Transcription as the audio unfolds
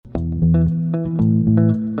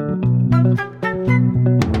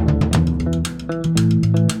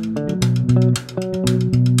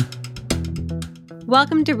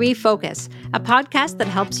Welcome to Refocus, a podcast that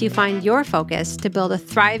helps you find your focus to build a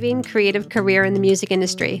thriving creative career in the music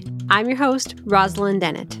industry. I'm your host, Rosalind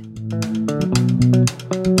Dennett.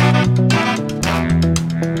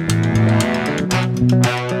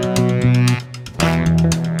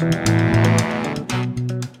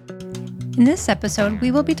 In this episode,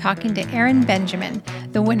 we will be talking to Erin Benjamin,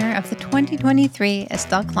 the winner of the 2023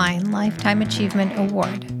 Estelle Klein Lifetime Achievement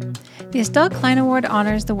Award. The Estelle Klein Award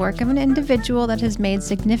honors the work of an individual that has made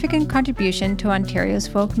significant contribution to Ontario's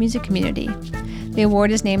folk music community. The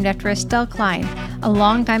award is named after Estelle Klein, a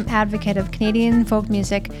longtime advocate of Canadian folk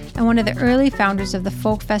music and one of the early founders of the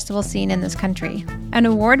folk festival scene in this country. An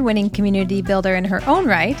award-winning community builder in her own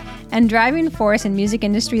right and driving force in music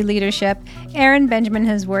industry leadership, Erin Benjamin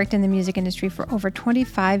has worked in the music industry for over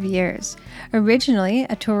 25 years. Originally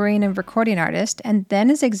a touring and recording artist, and then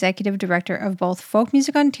as executive director of both Folk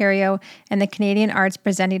Music Ontario and the Canadian Arts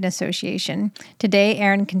Presenting Association. Today,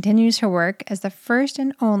 Erin continues her work as the first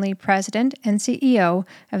and only president and CEO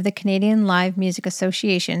of the Canadian Live Music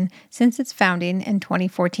Association since its founding in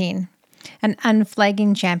 2014. An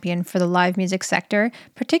unflagging champion for the live music sector,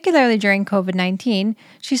 particularly during COVID-19,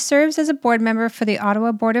 she serves as a board member for the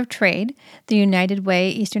Ottawa Board of Trade, the United Way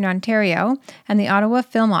Eastern Ontario, and the Ottawa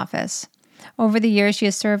Film Office. Over the years, she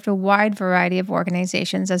has served a wide variety of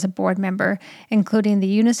organizations as a board member, including the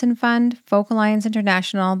Unison Fund, Folk Alliance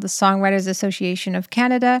International, the Songwriters Association of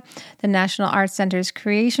Canada, the National Arts Centre's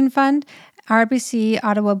Creation Fund, RBC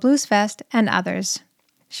Ottawa Blues Fest, and others.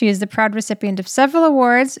 She is the proud recipient of several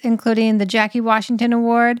awards, including the Jackie Washington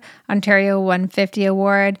Award, Ontario 150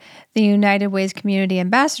 Award, the United Ways Community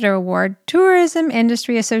Ambassador Award, Tourism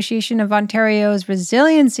Industry Association of Ontario's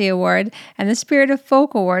Resiliency Award, and the Spirit of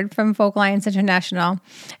Folk Award from Folk Alliance International.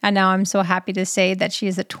 And now I'm so happy to say that she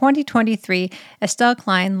is the 2023 Estelle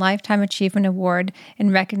Klein Lifetime Achievement Award in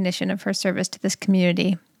recognition of her service to this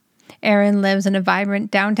community. Erin lives in a vibrant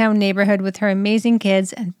downtown neighborhood with her amazing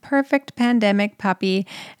kids and perfect pandemic puppy,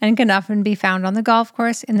 and can often be found on the golf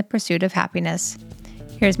course in the pursuit of happiness.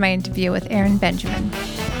 Here's my interview with Erin Benjamin.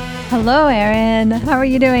 Hello, Erin. How are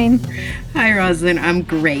you doing? Hi, Rosalind. I'm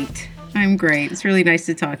great. It's really nice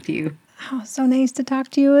to talk to you. Oh, so nice to talk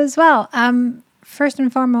to you as well. First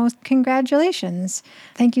and foremost, congratulations.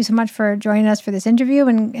 Thank you so much for joining us for this interview,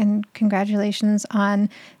 and congratulations on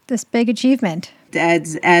this big achievement.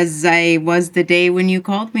 As I was the day when you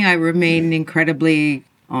called me, I remain incredibly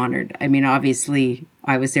honored. I mean, obviously,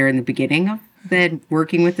 I was there in the beginning of that,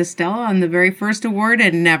 working with Estelle on the very first award,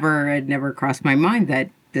 and it never crossed my mind that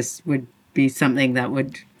this would be something that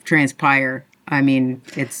would transpire. I mean,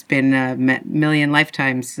 it's been a million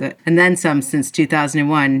lifetimes, and then some since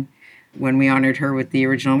 2001. When we honored her with the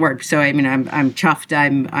original award. So, I mean, I'm chuffed.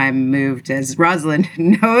 I'm moved. As Rosalind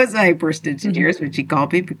knows, I burst into tears when she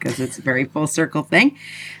called me because it's a very full circle thing.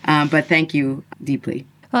 But thank you deeply.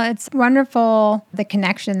 Well, it's wonderful, the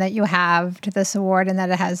connection that you have to this award and that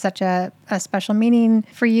it has such a special meaning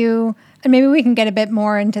for you. And maybe we can get a bit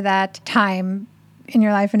more into that time in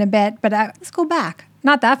your life in a bit. But let's go back.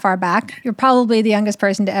 Not that far back. You're probably the youngest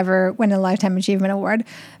person to ever win a Lifetime Achievement Award.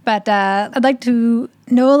 But I'd like to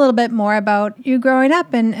know a little bit more about you growing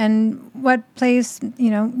up and what place,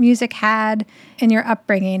 music had in your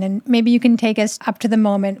upbringing. And maybe you can take us up to the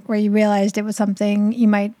moment where you realized it was something you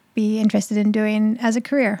might be interested in doing as a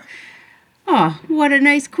career. Oh, what a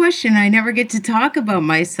nice question. I never get to talk about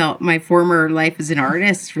my former life as an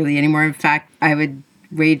artist really anymore. In fact, I would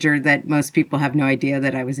wager that most people have no idea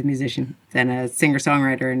that I was a musician and a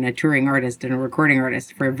singer-songwriter and a touring artist and a recording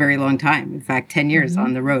artist for a very long time. In fact, 10 years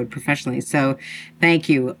on the road professionally. So thank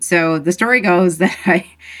you. So the story goes that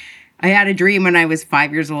I had a dream when I was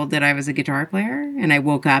 5 years old that I was a guitar player. And I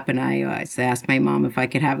woke up and I asked my mom if I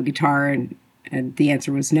could have a guitar. And the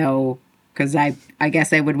answer was no, because I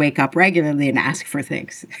guess I would wake up regularly and ask for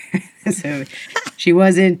things. So she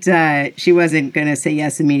wasn't going to say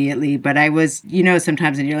yes immediately. But I was,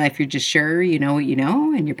 sometimes in your life, you're just sure, you know what you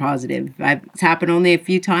know, and you're positive. It's happened only a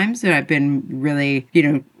few times. And I've been really,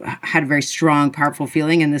 had a very strong, powerful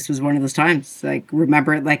feeling. And this was one of those times,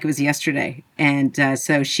 remember it like it was yesterday. And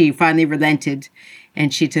so she finally relented,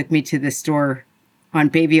 and she took me to the store on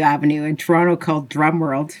Bayview Avenue in Toronto called Drum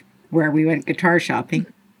World, where we went guitar shopping.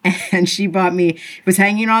 And she bought me, it was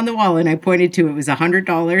hanging on the wall, and I pointed to it. It was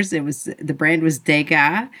 $100. The brand was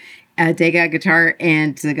Degas guitar,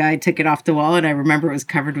 and the guy took it off the wall, and I remember it was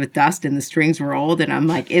covered with dust and the strings were old, and I'm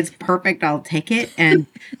like, it's perfect, I'll take it. And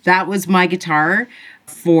that was my guitar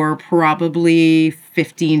for probably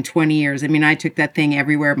 15, 20 years. I mean, I took that thing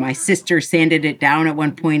everywhere. My sister sanded it down at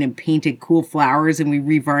one point and painted cool flowers, and we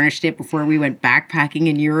revarnished it before we went backpacking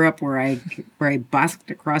in Europe, where I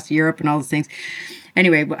busked across Europe and all those things.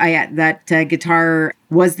 Anyway, that guitar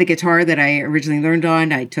was the guitar that I originally learned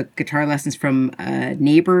on. I took guitar lessons from a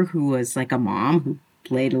neighbor who was like a mom who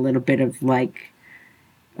played a little bit of like,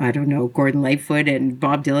 I don't know, Gordon Lightfoot and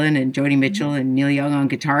Bob Dylan and Joni Mitchell and Neil Young on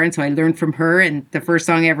guitar. And so I learned from her. And the first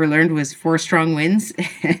song I ever learned was Four Strong Winds.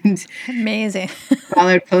 And amazing.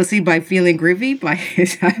 followed closely by Feeling Groovy by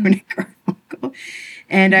Simon and Garfunkel.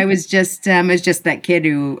 And I was just that kid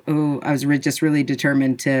who I was just really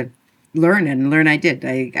determined to learn, and learn I did.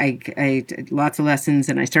 I did lots of lessons,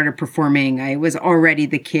 and I started performing. I was already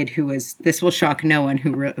the kid who was, this will shock no one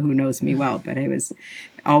who knows me well, but I was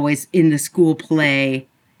always in the school play.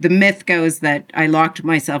 The myth goes that I locked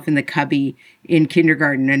myself in the cubby in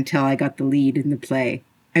kindergarten until I got the lead in the play.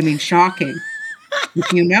 I mean, shocking.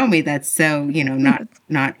 If you know me, that's so,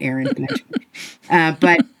 not Erin.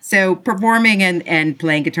 But so performing and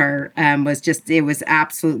playing guitar it was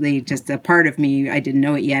absolutely just a part of me. I didn't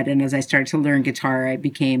know it yet. And as I started to learn guitar, I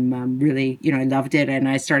became really, I loved it. And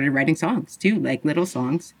I started writing songs too, like little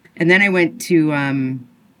songs. And then I went to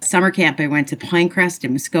summer camp. I went to Pinecrest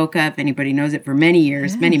in Muskoka, if anybody knows it, for many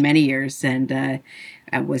years, many years. And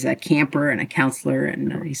I was a camper and a counselor,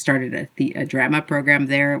 and he started a drama program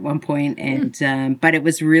there at one point. And but it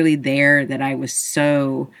was really there that I was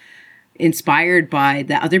so inspired by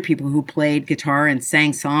the other people who played guitar and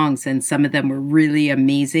sang songs, and some of them were really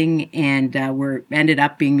amazing and ended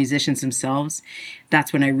up being musicians themselves.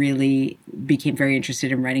 That's when I really became very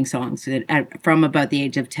interested in writing songs from about the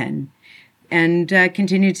age of 10. And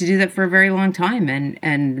continued to do that for a very long time,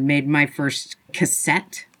 and made my first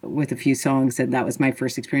cassette with a few songs, and that was my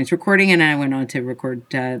first experience recording. And I went on to record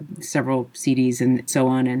several CDs and so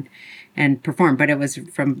on, and perform. But it was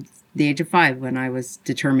from the age of 5 when I was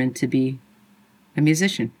determined to be a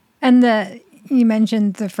musician. And you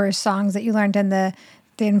mentioned the first songs that you learned and the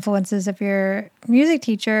influences of your music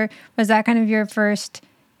teacher. Was that kind of your first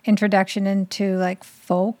introduction into like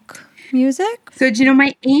folk music? So,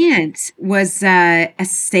 my aunt was a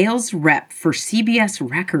sales rep for CBS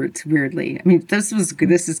Records, weirdly. I mean, this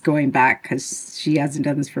is going back because she hasn't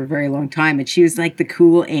done this for a very long time. And she was like the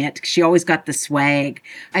cool aunt. She always got the swag.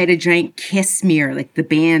 I had a giant Kiss mirror, like the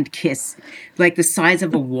band Kiss, like the size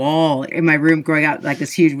of a wall in my room growing up, like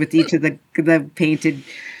this huge, with each of the painted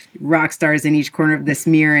rock stars in each corner of this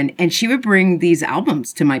mirror. And she would bring these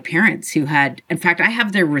albums to my parents, who had, in fact, I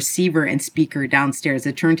have their receiver and speaker downstairs.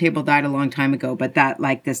 The turntable died a long time ago, but that,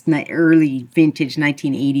 like this early vintage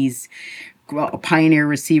 1980s Pioneer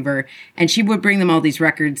receiver, and she would bring them all these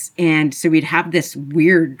records. And so we'd have this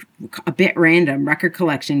weird, a bit random record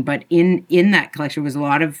collection, but in that collection was a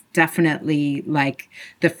lot of definitely like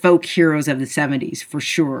the folk heroes of the 70s for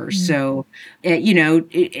sure. Mm-hmm. So,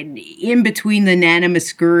 in between the Nana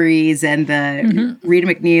Muscuries and the Rita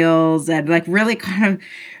McNeils, and like really kind of,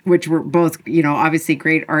 which were both, obviously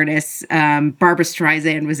great artists. Barbra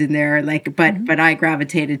Streisand was in there, but I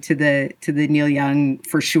gravitated to the Neil Young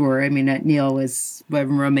for sure. I mean, Neil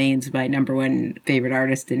remains my number one favorite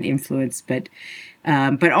artist and influence, but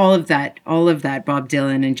all of that, Bob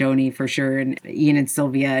Dylan and Joni for sure, and Ian and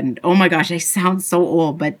Sylvia, and oh my gosh, I sound so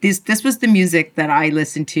old, but this was the music that I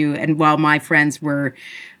listened to, and while my friends were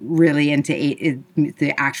really into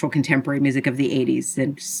the actual contemporary music of the 80s,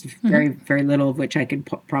 and very, very little of which I could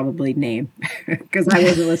probably name because I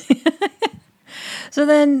wasn't listening. So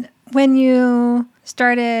then when you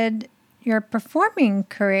started your performing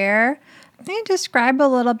career, can you describe a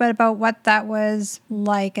little bit about what that was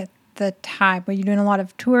like at the time? Were you doing a lot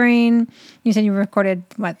of touring? You said you recorded,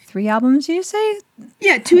 3 albums, you say?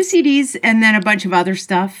 Yeah, 2 CDs and then a bunch of other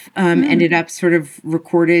stuff ended up sort of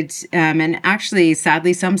recorded. And actually,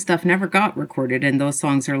 sadly, some stuff never got recorded, and those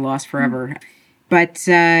songs are lost forever. But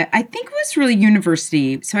I think it was really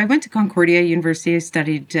university. So I went to Concordia University. I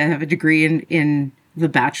studied to have a degree in the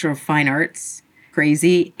Bachelor of Fine Arts.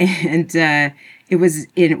 Crazy. And it was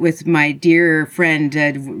with my dear friend,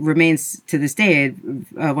 remains to this day,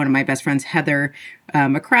 one of my best friends, Heather,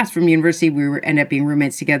 across from university. We ended up being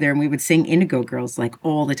roommates together, and we would sing Indigo Girls like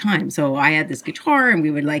all the time. So I had this guitar, and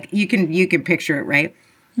we would you can picture it, right?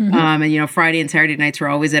 Mm-hmm. And Friday and Saturday nights were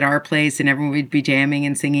always at our place, and everyone would be jamming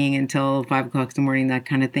and singing until 5 o'clock in the morning, that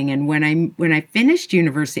kind of thing. And when I finished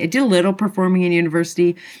university, I did a little performing in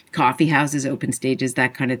university, coffee houses, open stages,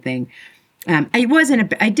 that kind of thing.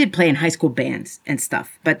 I did play in high school bands and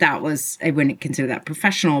stuff, but I wouldn't consider that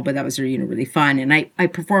professional, but that was, really fun. And I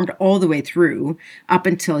performed all the way through up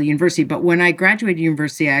until university. But when I graduated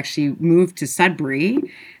university, I actually moved to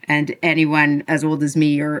Sudbury. And anyone as old as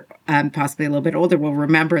me or possibly a little bit older will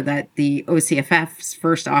remember that the OCFF's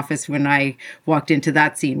first office when I walked into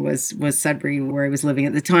that scene was Sudbury, where I was living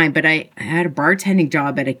at the time. But I had a bartending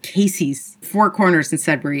job at a Casey's, Four Corners in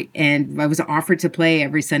Sudbury, and I was offered to play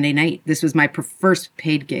every Sunday night. This was my first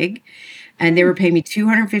paid gig, and they were paying me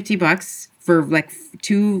 $250 for like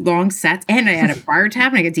 2 long sets, and I had a bar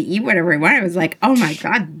tab and I get to eat whatever I want. I was like, oh my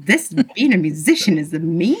God, this being a musician is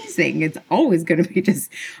amazing. I'm always going to be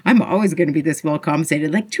this well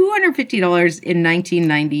compensated. Like $250 in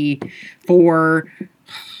 1994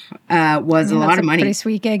 was a lot of money. Pretty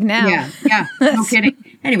sweet gig now. Yeah, no kidding.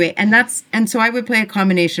 Anyway, and so I would play a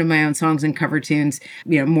combination of my own songs and cover tunes.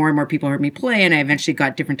 More and more people heard me play, and I eventually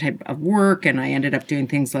got different type of work, and I ended up doing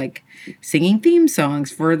things like singing theme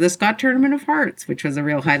songs for the Scott Tournament of Hearts, which was a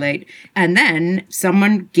real highlight. And then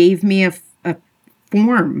someone gave me a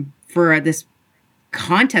form for this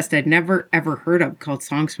contest I'd never ever heard of called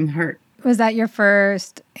Songs from the Heart. Was that your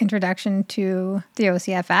first introduction to the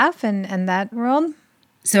OCFF and that world?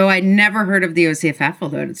 So I never heard of the OCFF,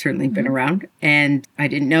 although it had certainly been around. And I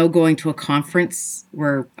didn't know going to a conference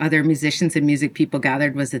where other musicians and music people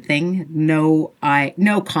gathered was a thing. No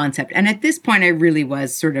concept. And at this point, I really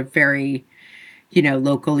was sort of very,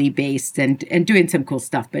 locally based and doing some cool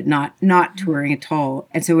stuff, but not touring at all.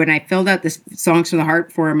 And so when I filled out this Songs from the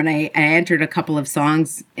Heart form and I entered a couple of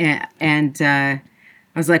songs and I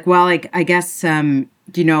was like, well, I guess, I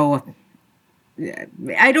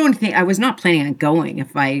was not planning on going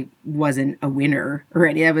if I wasn't a winner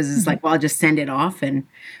already. I was just like, well, I'll just send it off. And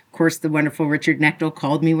of course, the wonderful Richard Knechtel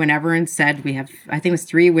called me whenever and said, I think it was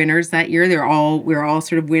 3 winners that year. We were all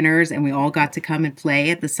sort of winners, and we all got to come and play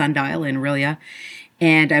at the Sundial in Orillia.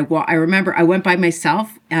 And I remember I went by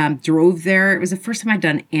myself, drove there. It was the first time I'd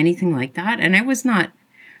done anything like that. And I was not,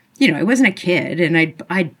 I wasn't a kid, and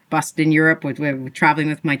I'd bust in Europe with traveling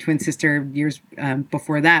with my twin sister years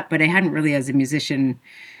before that, but I hadn't really, as a musician,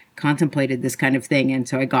 contemplated this kind of thing. And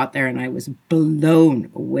so I got there and I was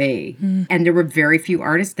blown away. And there were very few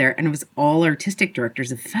artists there, and it was all artistic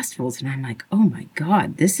directors of festivals. And I'm like, oh my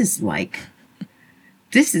God, is this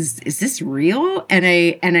real? And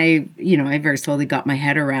I very slowly got my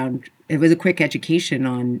head around. It was a quick education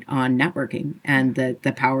on networking and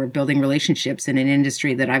the power of building relationships in an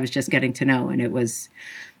industry that I was just getting to know. And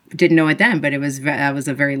didn't know it then, but that was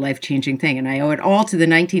a very life-changing thing. And I owe it all to the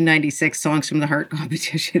 1996 Songs from the Heart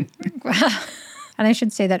competition. Wow. And I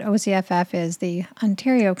should say that OCFF is the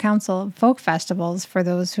Ontario Council of Folk Festivals, for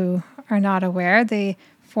those who are not aware, the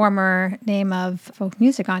former name of Folk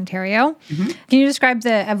Music Ontario. Mm-hmm. Can you describe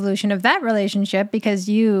the evolution of that relationship? Because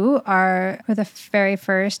you were the very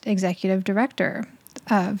first executive director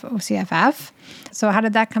of OCFF. So how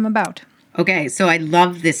did that come about? Okay, so I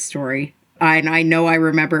love this story. And I know I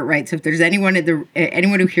remember it right. So if there's anyone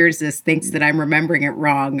who hears this thinks that I'm remembering it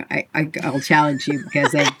wrong, I'll challenge you,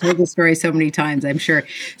 because I've told the story so many times, I'm sure.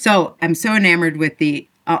 So I'm so enamored with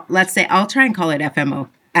let's say, I'll try and call it FMO.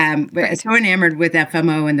 But I'm so enamored with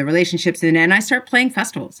FMO and the relationships, and I start playing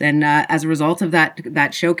festivals. And as a result of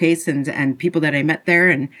that showcase and people that I met there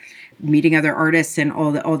and meeting other artists and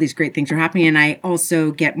all these great things are happening. And I also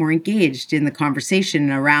get more engaged in the conversation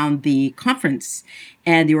around the conference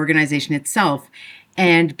and the organization itself.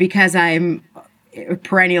 And because I'm a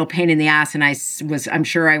perennial pain in the ass, and I'm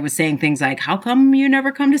sure I was saying things like, how come you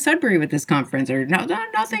never come to Sudbury with this conference? Or no,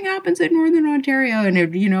 nothing happens in Northern Ontario. And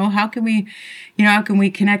how can we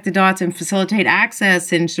connect the dots and facilitate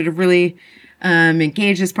access and sort of really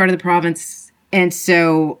engage this part of the province? And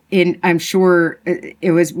so I'm sure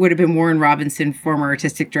it would have been Warren Robinson, former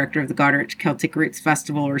artistic director of the Goddard Celtic Roots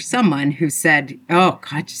Festival, or someone who said, oh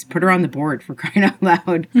God, just put her on the board, for crying out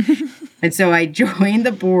loud. And so I joined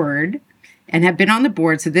the board and have been on the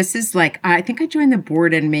board. So this is I think I joined the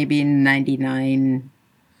board in maybe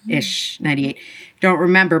 99-ish, 98. Don't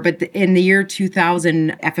remember. But in the year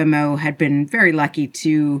 2000, FMO had been very lucky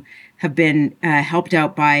to have been helped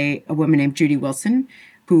out by a woman named Judy Wilson,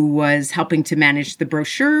 who was helping to manage the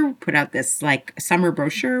brochure, put out this summer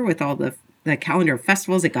brochure with all the calendar of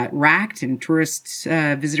festivals. It got racked in tourist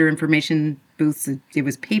visitor information booths. It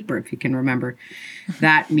was paper, if you can remember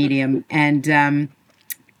that medium. And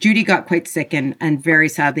Judy got quite sick and very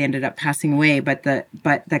sadly ended up passing away. But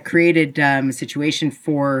that created a situation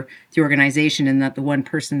for the organization, in that the one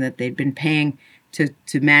person that they'd been paying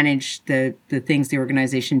to manage the things the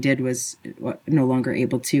organization did was no longer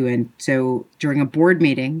able to. And so during a board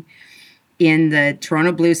meeting in the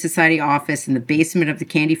Toronto Blues Society office in the basement of the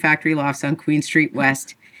Candy Factory Lofts on Queen Street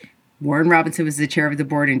West. Warren Robinson was the chair of the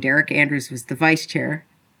board and Derek Andrews was the vice chair.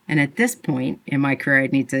 And at this point in my career, I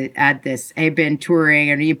need to add this. I've been touring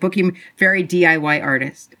and booking very DIY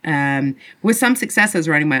artist. With some success, I was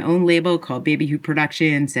running my own label called Baby Who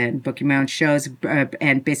Productions and booking my own shows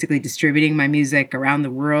and basically distributing my music around the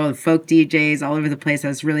world, folk DJs all over the place. I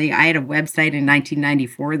had a website in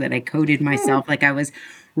 1994 that I coded myself. Like I was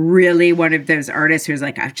really one of those artists who was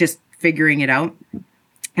like, I'm just figuring it out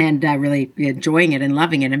and really enjoying it and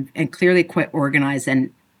loving it and clearly quite organized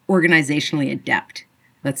and organizationally adept.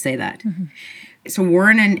 Let's say that. Mm-hmm. So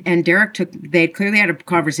Warren and Derek they clearly had a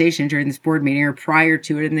conversation during this board meeting or prior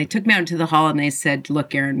to it. And they took me out into the hall and they said,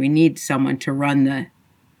 look, Erin, we need someone to run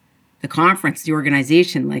the conference, the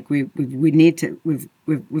organization. Like we've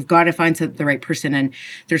got to find the right person. And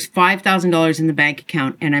there's $5,000 in the bank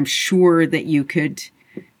account. And I'm sure that you could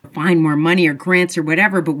find more money or grants or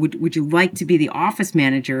whatever, but would you like to be the office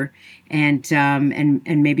manager and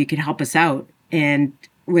maybe you could help us out? And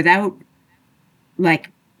without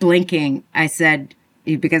like blinking, I said,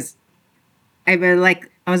 because I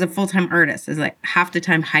was a full-time artist. I was like half the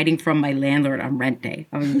time hiding from my landlord on rent day.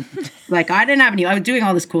 I was like, I was doing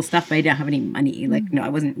all this cool stuff, but I didn't have any money. Like, no, I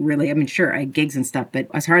wasn't really, sure I had gigs and stuff, but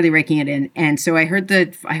I was hardly raking it in. And so I heard the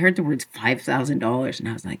words $5,000 and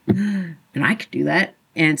I was like, and I could do that.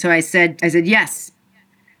 And so I said, yes,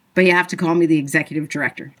 but you have to call me the executive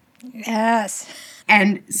director. Yes.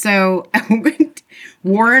 And so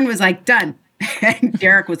Warren was like, done. And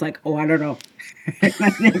Derek was like, oh, I don't know.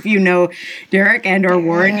 If you know Derek or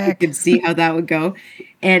Warren, you can see how that would go.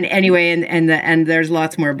 And anyway, and there's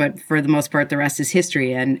lots more, but for the most part, the rest is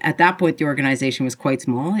history. And at that point, the organization was quite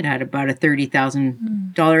small. It had about a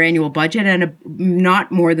 $30,000 annual budget and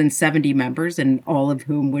not more than 70 members, and all of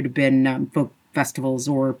whom would have been folk festivals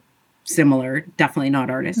or similar, definitely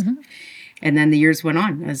not artists. Mm-hmm. And then the years went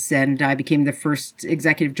on, and I became the first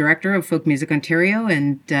executive director of Folk Music Ontario,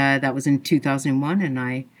 and that was in 2001. And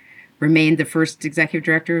I remained the first executive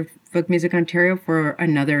director of Folk Music Ontario for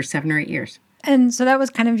another 7 or 8 years. And so that was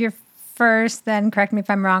kind of your first, then, correct me if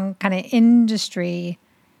I'm wrong, kind of industry,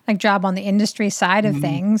 like job on the industry side of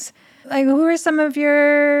things. Like, who are some of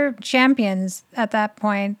your champions at that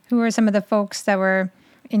point? Who are some of the folks that were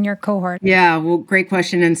in your cohort? Yeah, well, great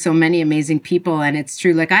question. And so many amazing people. And it's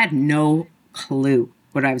true. Like I had no clue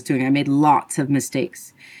what I was doing. I made lots of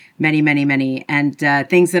mistakes, many, many, many. And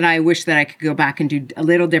things that I wish that I could go back and do a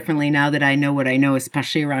little differently now that I know what I know,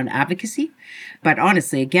 especially around advocacy. But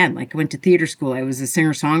honestly, again, like I went to theater school. I was a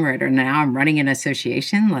singer-songwriter. And now I'm running an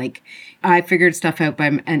association. Like I figured stuff out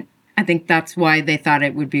and I think that's why they thought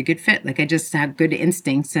it would be a good fit. Like I just had good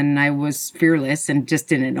instincts and I was fearless and just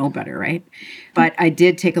didn't know better, right? But I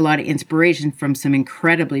did take a lot of inspiration from some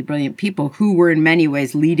incredibly brilliant people who were in many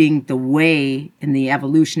ways leading the way in the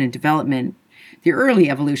evolution and development, the early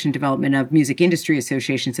evolution and development of music industry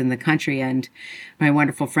associations in the country. And my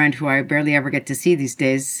wonderful friend who I barely ever get to see these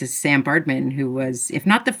days is Sam Bardman, who was, if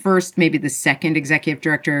not the first, maybe the second executive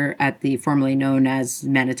director at the formerly known as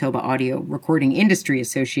Manitoba Audio Recording Industry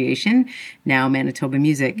Association, now Manitoba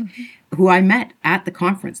Music, who I met at the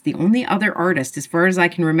conference. The only other artist, as far as I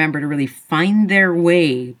can remember, to really find their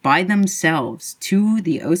way by themselves to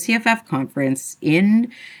the OCFF conference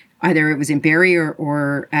in either it was in Barrie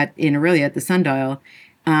or in Aurelia at the Sundial.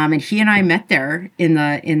 And he and I met there in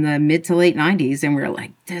the mid to late 90s. And we were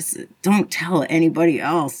like, don't tell anybody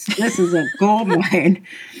else. This is a gold mine.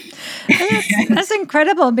 That's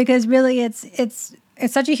incredible because really it's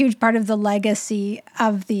such a huge part of the legacy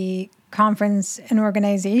of the conference and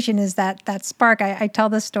organization is that spark. I tell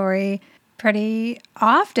the story pretty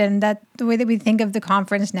often that the way that we think of the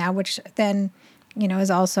conference now, which then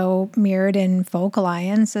is also mirrored in Folk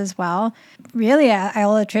Alliance as well. Really,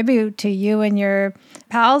 I'll attribute to you and your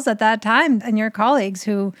pals at that time and your colleagues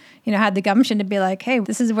who, had the gumption to be like, hey,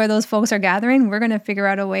 this is where those folks are gathering. We're going to figure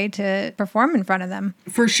out a way to perform in front of them.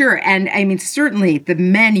 For sure. And certainly the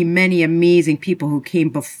many, many amazing people who came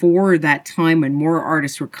before that time when more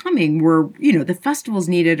artists were coming were, the festivals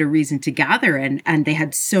needed a reason to gather and they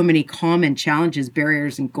had so many common challenges,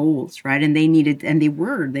 barriers and goals, right? And they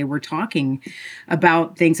were talking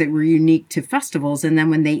about things that were unique to festivals. And then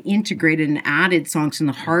when they integrated and added Songs from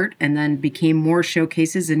the Heart and then became more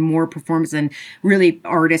showcases and more performance and really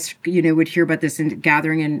artists, would hear about this and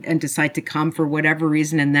gathering and decide to come for whatever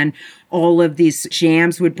reason. And then all of these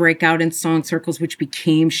jams would break out in song circles, which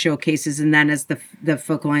became showcases. And then as the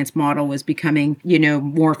Folk Alliance model was becoming,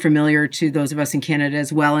 more familiar to those of us in Canada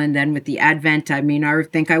as well. And then with the advent, I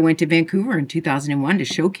think I went to Vancouver in 2001 to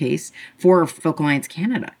showcase for Folk Alliance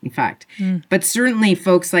Canada, in fact. But certainly certainly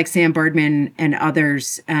folks like Sam Bardman and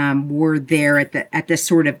others were there at the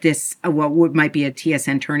sort of this, what might be a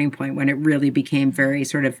TSN turning point when it really became very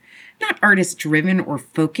sort of not artist driven or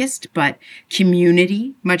focused, but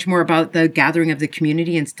community, much more about the gathering of the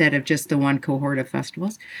community instead of just the one cohort of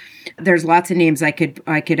festivals. There's lots of names I could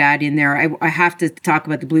add in there. I have to talk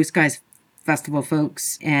about the Blue Skies Festival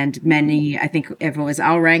folks and many, I think if it was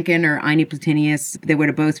Al Rankin or Aine Platinius, they would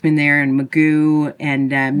have both been there, and Magoo and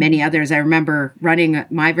many others. I remember running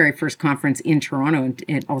my very first conference in Toronto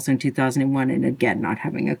and also in 2001, and again, not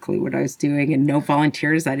having a clue what I was doing and no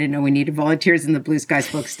volunteers. I didn't know we needed volunteers, and the Blue Skies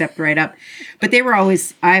folks stepped right up. But they were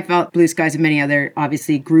always, I felt Blue Skies and many other,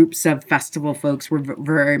 obviously, groups of festival folks were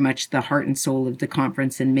very much the heart and soul of the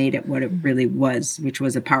conference and made it what it really was, which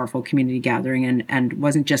was a powerful community gathering and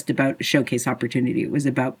wasn't just about a showcase opportunity. It was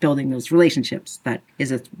about building those relationships. That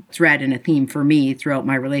is a thread and a theme for me throughout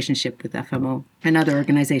my relationship with FMO and other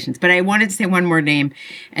organizations. But I wanted to say one more name,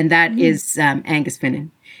 and that is Angus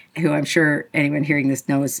Finnan, who I'm sure anyone hearing this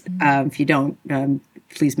knows. If you don't,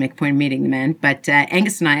 please make a point of meeting the man. But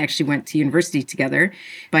Angus and I actually went to university together,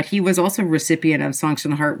 but he was also a recipient of Songs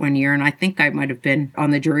from the Heart one year. And I think I might have been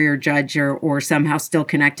on the jury or judge or somehow still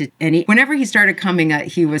connected. And whenever he started coming,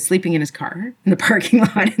 he was sleeping in his car in the parking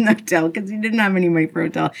lot in the hotel because he didn't have any money for a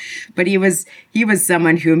hotel. But he was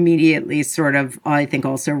someone who immediately sort of, I think,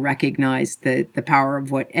 also recognized the power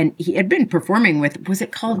of what, and he had been performing with, was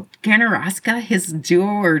it called Ganaraska, his duo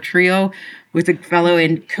or trio with a fellow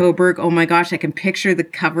in Coburg. Oh my gosh, I can picture the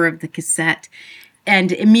cover of the cassette.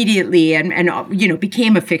 And immediately, and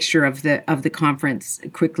became a fixture of the conference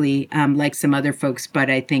quickly, like some other folks. But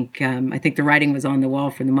I think the writing was on the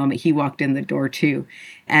wall from the moment he walked in the door too.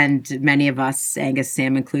 And many of us, Angus,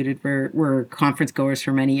 Sam included, were conference goers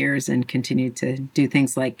for many years and continued to do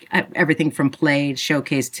things like everything from play,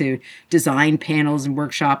 showcase to design panels and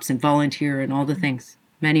workshops and volunteer and all the things.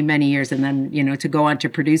 Many, many years. And then, to go on to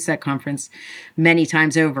produce that conference many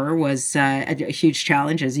times over was a huge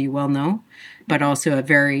challenge, as you well know, but also a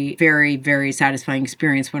very, very, very satisfying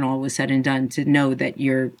experience when all was said and done to know that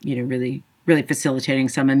you're, really, really facilitating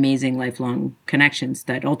some amazing lifelong connections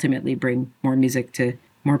that ultimately bring more music to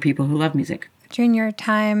more people who love music. During your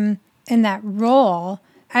time in that role,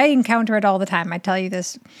 I encounter it all the time. I tell you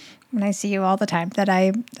this when I see you all the time, that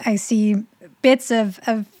I see bits of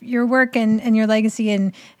your work and your legacy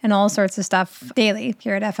and all sorts of stuff daily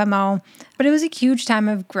here at FMO. But it was a huge time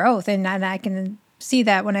of growth, and I can see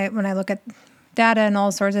that when I look at data and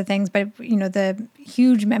all sorts of things. But the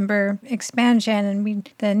huge member expansion and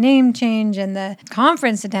the name change and the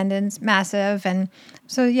conference attendance massive, and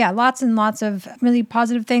so lots and lots of really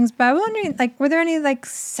positive things. But I'm wondering, were there any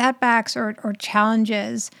setbacks or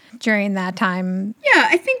challenges during that time? Yeah,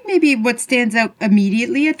 I think maybe what stands out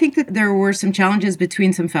immediately, I think that there were some challenges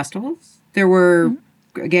between some festivals. There were,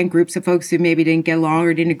 again, groups of folks who maybe didn't get along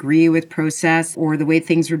or didn't agree with process or the way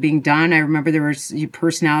things were being done. I remember there were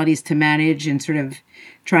personalities to manage and sort of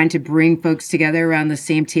trying to bring folks together around the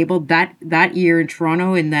same table. That year in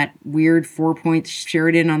Toronto, in that weird 4 Points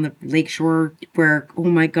Sheridan on the lakeshore, where, oh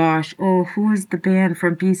my gosh, who was the band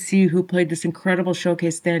from BC who played this incredible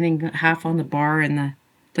showcase standing half on the bar and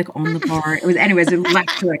on the bar. It was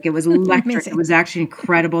electric. It was electric. Amazing. It was actually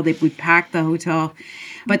incredible. We packed the hotel.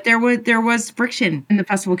 But there was friction in the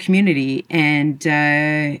festival community and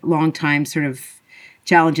long time sort of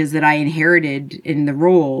challenges that I inherited in the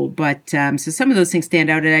role. But so some of those things stand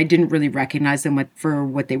out, and I didn't really recognize them for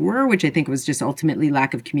what they were, which I think was just ultimately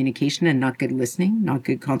lack of communication and not good listening, not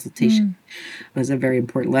good consultation. It was a very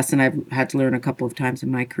important lesson I've had to learn a couple of times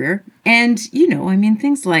in my career. And,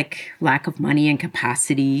 things like lack of money and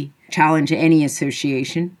capacity challenge any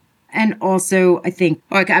association. And also, I think,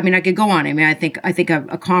 I could go on. I think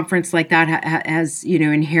a conference like that has,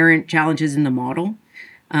 inherent challenges in the model.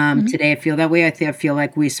 Today, I feel that way. I feel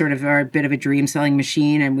like we sort of are a bit of a dream selling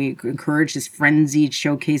machine, and we encourage this frenzied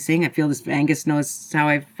showcasing. I feel this, Angus knows how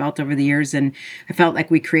I've felt over the years, and I felt like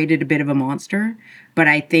we created a bit of a monster. But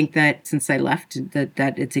I think that since I left,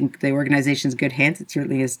 that it's in the organization's good hands. It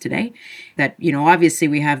certainly is today. That, obviously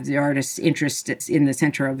we have the artist's interest in the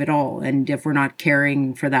center of it all. And if we're not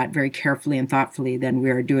caring for that very carefully and thoughtfully, then we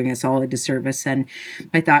are doing us all a disservice. And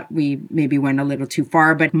I thought we maybe went a little too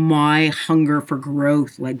far. But my hunger for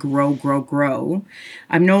growth, grow.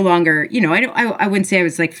 I'm no longer, I wouldn't say I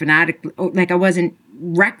was fanatic. I wasn't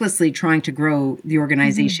recklessly trying to grow the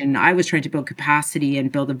organization. I was trying to build capacity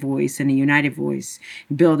and build a voice and a united voice,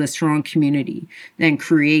 build a strong community, and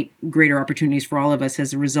create greater opportunities for all of us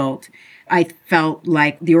as a result. I felt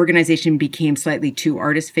like the organization became slightly too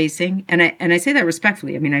artist facing. And I say that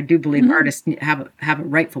respectfully. I mean, I do believe artists have a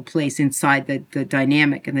rightful place inside the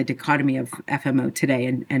dynamic and the dichotomy of FMO today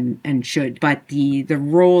and should. But the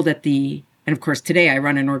role that and of course, today I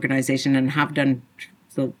run an organization and have done.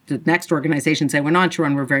 So the next organizations I went on to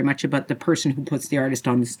run were very much about the person who puts the artist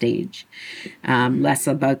on the stage, less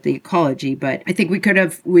about the ecology. But I think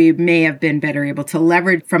we may have been better able to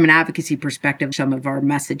leverage from an advocacy perspective some of our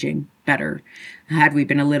messaging better had we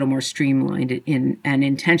been a little more streamlined and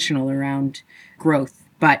intentional around growth.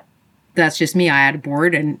 But that's just me. I had a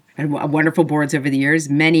board and wonderful boards over the years.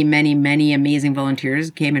 Many, many, many amazing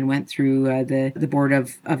volunteers came and went through the board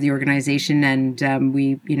of the organization, and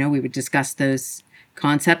we would discuss those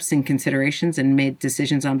concepts and considerations and made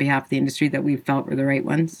decisions on behalf of the industry that we felt were the right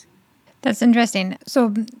ones. That's interesting.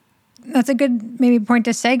 So that's a good maybe point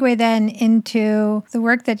to segue then into the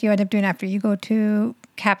work that you end up doing after you go to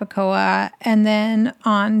Capicoa and then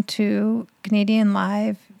on to Canadian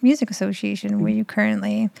Live Music Association, where you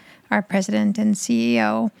currently are president and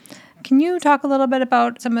CEO. Can you talk a little bit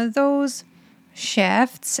about some of those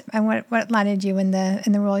shifts and what landed you in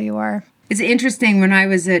the role you are? It's interesting. When I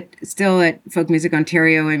was still at Folk Music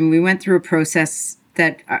Ontario, and we went through a process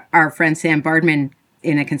that our friend Sam Bardman,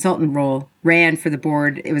 in a consultant role, ran for the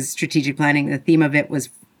board. It was strategic planning. The theme of it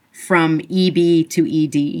was from EB to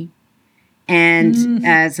ED.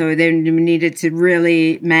 And so they needed to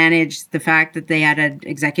really manage the fact that they had an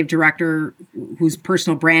executive director whose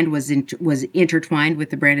personal brand was intertwined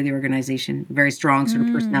with the brand of the organization, a very strong sort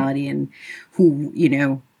of personality, and who,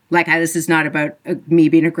 this is not about me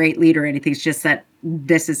being a great leader or anything. It's just that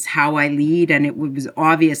this is how I lead. And it was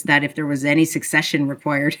obvious that if there was any succession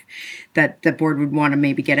required, that the board would want to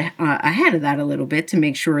maybe get ahead of that a little bit to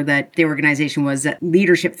make sure that the organization was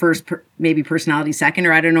leadership first, maybe personality second,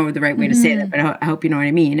 or I don't know the right way to say that, but I hope you know what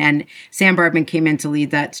I mean. And Sam Bardman came in to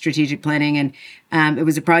lead that strategic planning. And it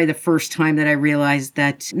was probably the first time that I realized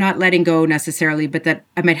that not letting go necessarily, but that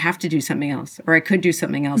I might have to do something else, or I could do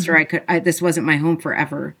something else, or this wasn't my home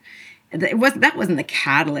forever. That wasn't the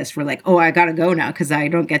catalyst for like, oh, I got to go now because I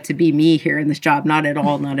don't get to be me here in this job. Not at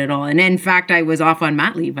all, not at all. And in fact, I was off on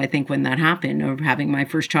mat leave, I think, when that happened, of having my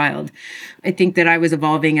first child. I think that I was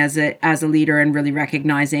evolving as a leader and really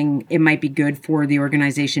recognizing it might be good for the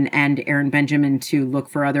organization and Erin Benjamin to look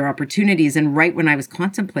for other opportunities. And right when I was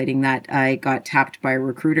contemplating that, I got tapped by a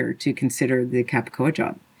recruiter to consider the Capicoa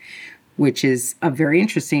job, which is a very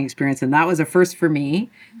interesting experience. And that was a first for me.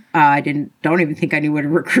 I don't even think I knew what a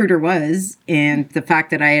recruiter was. And the fact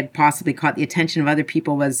that I had possibly caught the attention of other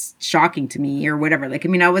people was shocking to me, or whatever.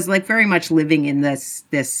 I was like very much living in this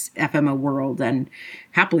FMO world, and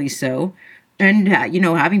happily so. And,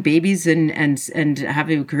 having babies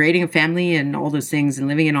and creating a family and all those things, and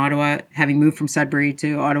living in Ottawa, having moved from Sudbury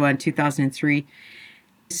to Ottawa in 2003.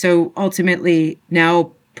 So ultimately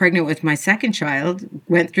now pregnant with my second child,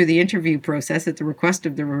 went through the interview process at the request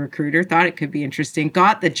of the recruiter, thought it could be interesting,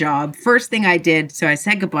 got the job. First thing I did, so I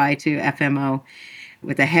said goodbye to FMO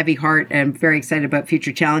with a heavy heart and very excited about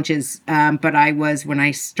future challenges. But when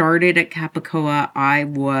I started at Capicoa, I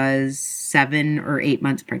was 7 or 8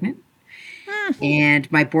 months pregnant. And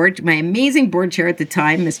my amazing board chair at the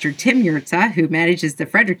time, Mr. Tim Yurtza, who manages the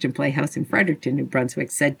Fredericton Playhouse in Fredericton, New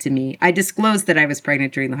Brunswick, said to me, I disclosed that I was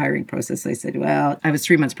pregnant during the hiring process. I said, well, I was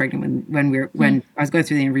 3 months pregnant when I was going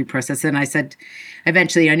through the interview process. And I said,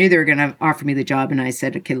 eventually I knew they were going to offer me the job. And I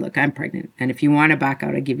said, okay, look, I'm pregnant. And if you want to back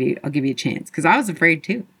out, I'll give you a chance. Because I was afraid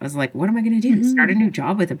too. I was like, what am I going to do? Start a new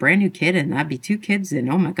job with a brand new kid, and that'd be 2 kids. And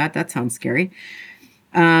oh my God, that sounds scary.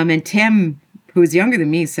 And Tim, who was younger than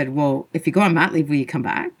me, said, well, if you go on mat leave, will you come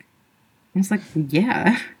back? I was like,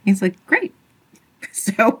 yeah. He's like, great.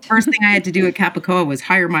 So first thing I had to do at Capicoa was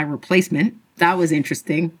hire my replacement. That was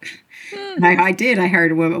interesting. I did. I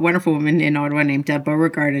hired a wonderful woman in Ottawa named Deb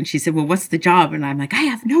Beauregard, and she said, well, what's the job? And I'm like, I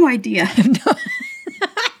have no idea.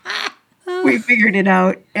 We figured it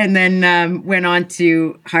out, and then went on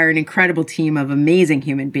to hire an incredible team of amazing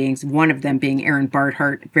human beings, one of them being Erin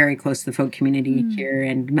Barthart, very close to the folk community here,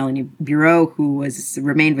 and Melanie Bureau, who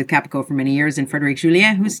remained with Capicoa for many years, and Frédéric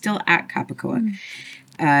Julien, who's still at Capicoa.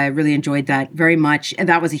 I really enjoyed that very much, and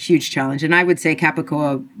that was a huge challenge. And I would say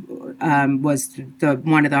Capicoa was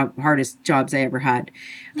one of the hardest jobs I ever had,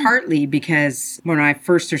 partly because when I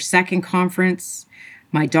first or second conference,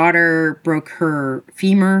 my daughter broke her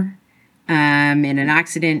femur. in an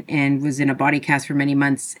accident and was in a body cast for many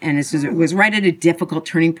months. And it was right at a difficult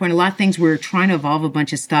turning point. A lot of things were trying to evolve a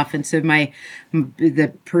bunch of stuff. And so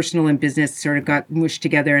the personal and business sort of got mushed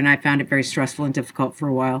together, and I found it very stressful and difficult for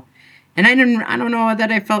a while. And I don't know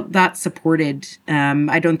that I felt that supported.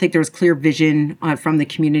 I don't think there was clear vision from the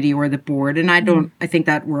community or the board. And I think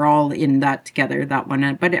that we're all in that together, that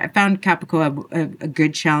one. But I found Capicoa a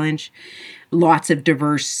good challenge. Lots of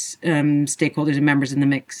diverse stakeholders and members in the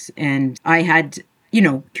mix. And I had,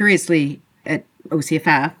 curiously at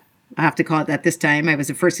OCFF, I have to call it that this time, I was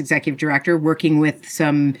the first executive director working with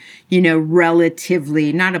some,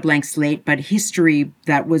 relatively, not a blank slate, but history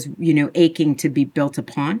that was, aching to be built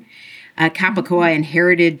upon. Capicoa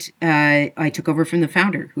inherited, I took over from the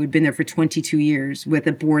founder who had been there for 22 years with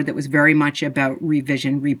a board that was very much about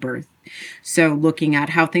revision, rebirth. So looking at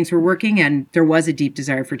how things were working, and there was a deep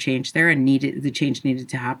desire for change there, and the change needed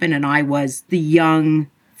to happen. And I was the young,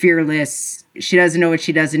 fearless, she doesn't know what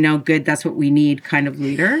she doesn't know, good, that's what we need kind of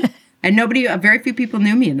leader. And very few people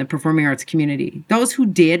knew me in the performing arts community. Those who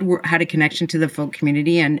did had a connection to the folk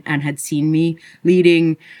community and had seen me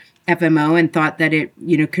leading FMO and thought that it,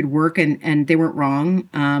 could work, and they weren't wrong.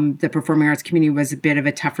 The performing arts community was a bit of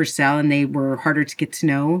a tougher sell, and they were harder to get to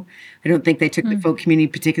know. I don't think they took the folk community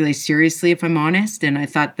particularly seriously, if I'm honest, and I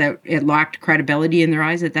thought that it lacked credibility in their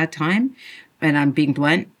eyes at that time. And I'm being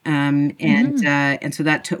blunt, and so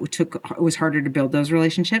that it was harder to build those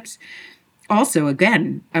relationships. Also,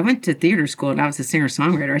 again, I went to theater school and I was a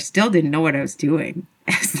singer-songwriter. I still didn't know what I was doing.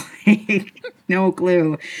 It's like no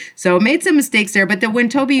clue. So made some mistakes there. But when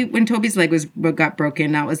Toby's leg got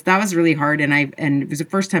broken, that was really hard. And it was the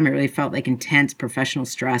first time I really felt like intense professional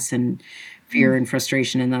stress and fear and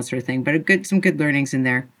frustration and that sort of thing. But some good learnings in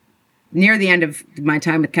there. Near the end of my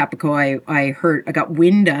time with Capicoa, I got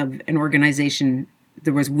wind of an organization.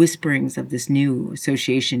 There was whisperings of this new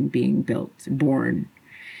association being born,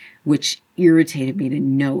 which irritated me to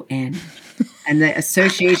no end. And the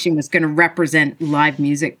association was going to represent live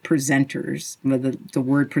music presenters. Well, the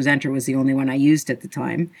word presenter was the only one I used at the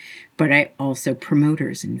time. But I also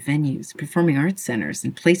promoters and venues, performing arts centers,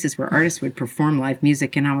 and places where artists would perform live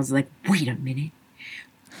music. And I was like, wait a minute.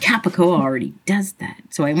 Capicoa already does that.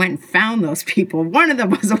 So I went and found those people. One of them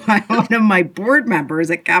was one of my board members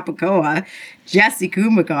at Capicoa, Jesse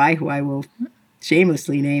Kumagai, who I will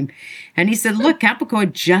shamelessly name. And he said, look,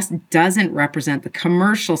 Capicoa just doesn't represent the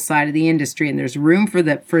commercial side of the industry. And there's room for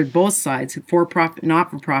both sides, for-profit,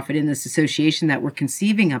 not-for-profit, in this association that we're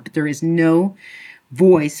conceiving of. But there is no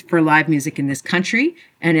voice for live music in this country.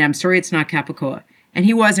 And I'm sorry, it's not Capicoa. And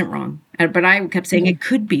he wasn't wrong. But I kept saying it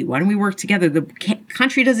could be. Why don't we work together? The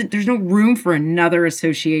country there's no room for another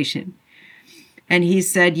association. And he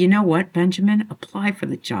said, you know what, Benjamin, apply for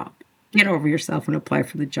the job. Get over yourself and apply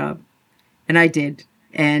for the job. And I did.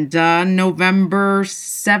 And on November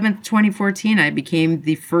 7th, 2014, I became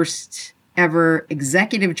the first ever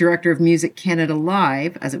executive director of Music Canada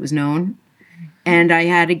Live, as it was known. And I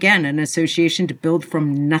had, again, an association to build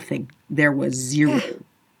from nothing. There was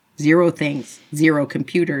zero things, zero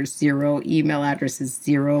computers, zero email addresses,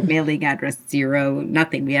 zero mailing address, zero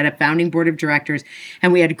nothing. We had a founding board of directors,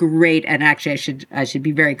 and we had great, and actually I should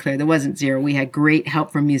be very clear, there wasn't zero. We had great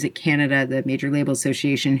help from Music Canada, the major label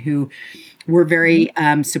association, who were very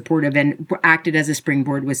supportive and acted as a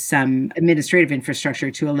springboard with some administrative infrastructure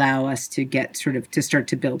to allow us to get to start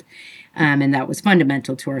to build. And that was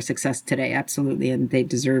fundamental to our success today, absolutely. And they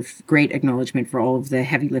deserve great acknowledgement for all of the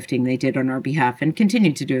heavy lifting they did on our behalf and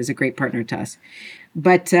continue to do as a great partner to us.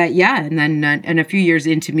 But and then and a few years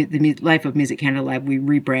into the life of Music Canada Live, we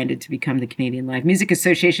rebranded to become the Canadian Live Music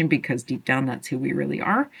Association, because deep down, that's who we really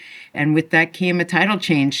are. And with that came a title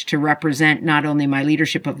change to represent not only my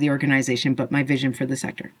leadership of the organization, but my vision for the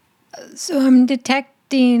sector. So I'm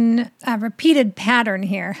detecting a repeated pattern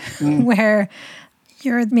here where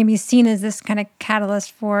you're maybe seen as this kind of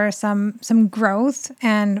catalyst for some growth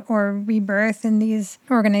and or rebirth in these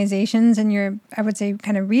organizations. And I would say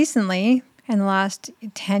kind of recently, in the last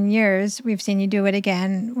 10 years, we've seen you do it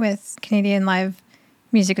again with Canadian Live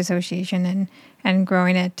Music Association and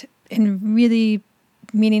growing it in really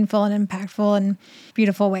meaningful and impactful and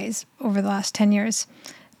beautiful ways over the last 10 years.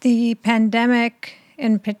 The pandemic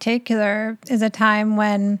in particular is a time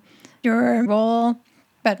when your role,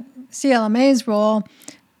 but CLMA's role,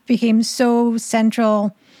 became so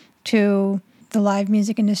central to the live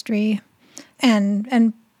music industry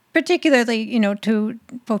and particularly, to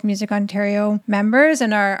Folk Music Ontario members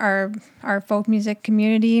and our folk music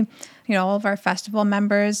community, all of our festival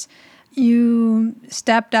members. You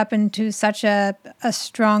stepped up into such a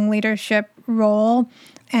strong leadership role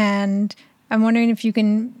and I'm wondering if you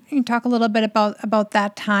can talk a little bit about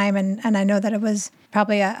that time. And I know that it was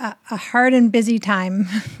probably a hard and busy time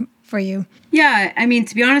for you. Yeah. I mean,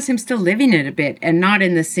 to be honest, I'm still living it a bit and not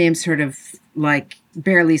in the same sort of like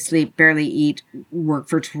barely sleep, barely eat, work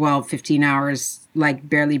for 12, 15 hours, like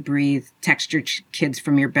barely breathe, text your kids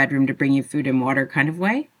from your bedroom to bring you food and water kind of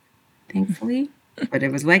way, thankfully. But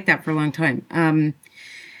it was like that for a long time.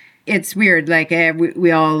 It's weird. Like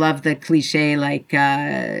we all love the cliche, like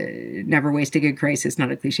never waste a good crisis.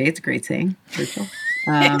 Not a cliche. It's a great saying. Churchill.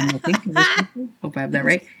 I think. Hope I have that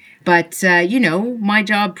right. But, my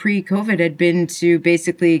job pre-COVID had been to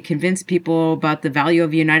basically convince people about the value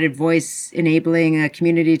of a united voice, enabling a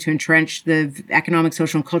community to entrench the economic,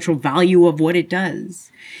 social, and cultural value of what it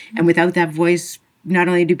does. And without that voice, not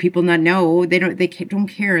only do people not know, they don't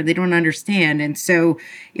care, they don't understand. And so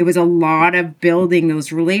it was a lot of building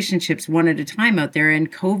those relationships one at a time out there.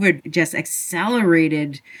 And COVID just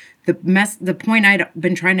accelerated the point I'd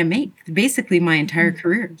been trying to make basically my entire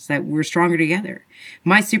career, is that we're stronger together.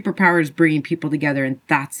 My superpower is bringing people together, and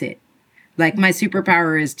that's it. Like my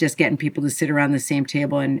superpower is just getting people to sit around the same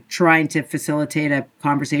table and trying to facilitate a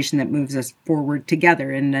conversation that moves us forward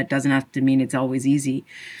together. And that doesn't have to mean it's always easy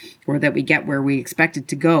or that we get where we expect it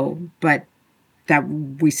to go, but that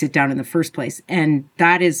we sit down in the first place. And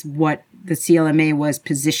that is what the CLMA was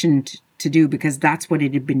positioned to do, because that's what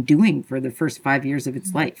it had been doing for the first 5 years of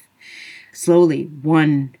its life. Slowly,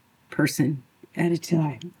 one person at a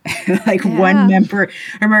time. One member.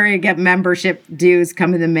 I remember you get membership dues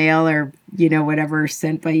come in the mail or, whatever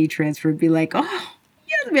sent by e-transfer, would be like, oh,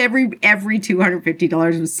 yeah, every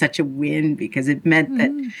 $250 was such a win, because it meant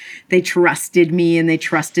that they trusted me and they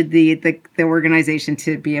trusted the organization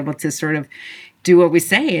to be able to sort of do what we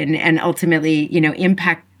say and ultimately,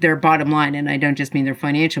 impact their bottom line. And I don't just mean their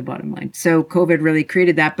financial bottom line. So COVID really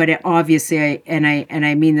created that. But it obviously,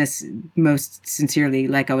 I mean this most sincerely,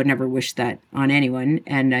 like I would never wish that on anyone.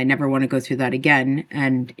 And I never want to go through that again.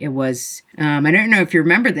 And it was, I don't know if you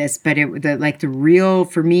remember this, but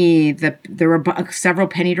for me, there were several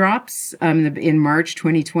penny drops in March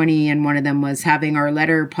 2020. And one of them was having our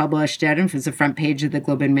letter published. I don't know if it was the front page of the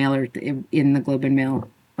Globe and Mail or in the Globe and Mail.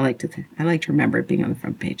 I like to remember it being on the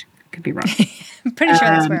front page. Could be wrong. I'm pretty sure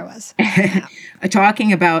that's where it was. Yeah.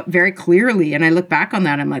 Talking about very clearly, and I look back on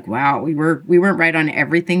that, I'm like, wow, we weren't right on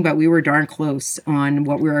everything, but we were darn close on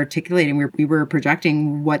what we were articulating. We were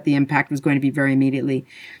projecting what the impact was going to be very immediately.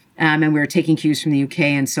 And we were taking cues from the UK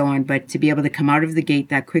and so on. But to be able to come out of the gate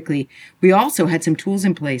that quickly, we also had some tools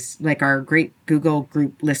in place, like our great Google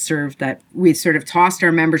group listserv, that we sort of tossed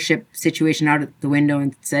our membership situation out the window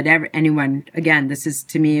and said, anyone, again, this is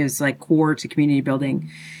to me is like core to community building.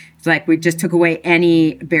 It's like we just took away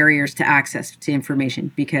any barriers to access to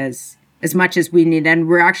information, because as much as we need, and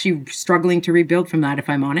we're actually struggling to rebuild from that, if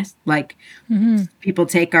I'm honest. Like people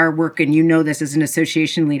take our work, and this as an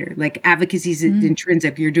association leader, like advocacy is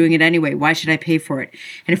intrinsic. You're doing it anyway. Why should I pay for it?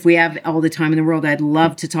 And if we have all the time in the world, I'd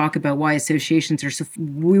love to talk about why associations are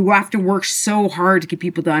we have to work so hard to get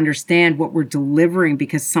people to understand what we're delivering,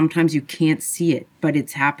 because sometimes you can't see it, but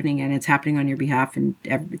it's happening, and it's happening on your behalf, and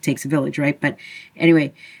it takes a village, right? But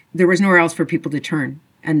anyway, there was nowhere else for people to turn.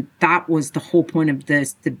 And that was the whole point of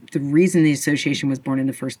this, the reason the association was born in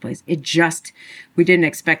the first place. We didn't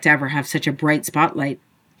expect to ever have such a bright spotlight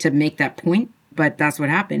to make that point, but that's what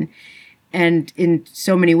happened. And in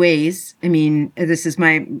so many ways, I mean, it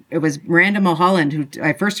was Miranda Mulholland who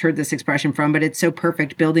I first heard this expression from, but it's so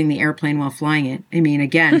perfect, building the airplane while flying it. I mean,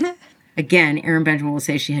 again, Erin Benjamin will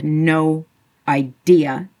say she had no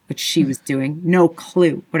idea what she was doing, no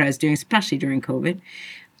clue what I was doing, especially during COVID.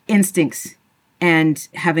 Instincts. And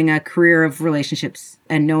having a career of relationships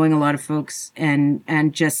and knowing a lot of folks and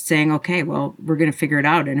just saying, okay, well, we're going to figure it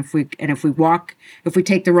out. And if we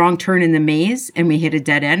take the wrong turn in the maze and we hit a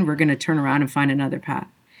dead end, we're going to turn around and find another path.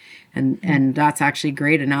 And that's actually a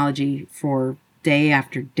great analogy for day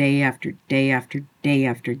after day after day after day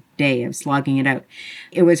after day of slogging it out.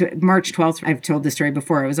 It was March 12th. I've told this story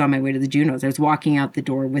before. I was on my way to the Junos. I was walking out the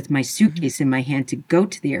door with my suitcase in my hand to go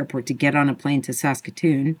to the airport to get on a plane to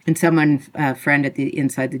Saskatoon. And a friend at the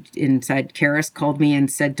inside Karis called me and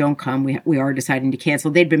said, don't come. We are deciding to cancel.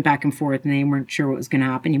 They'd been back and forth and they weren't sure what was going to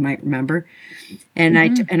happen. You might remember. And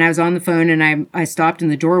I was on the phone and I stopped in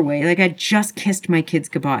the doorway. Like I just kissed my kids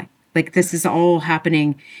goodbye. Like this is all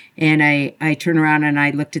happening. And I turned around and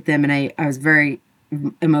I looked at them and I was very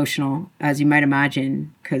emotional, as you might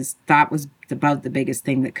imagine, because that was about the biggest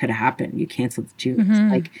thing that could have happened. You canceled the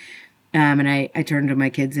Junos. And I turned to my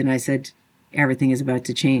kids and I said, everything is about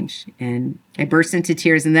to change. And I burst into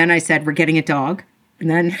tears. And then I said, we're getting a dog. And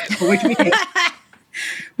then, which we did.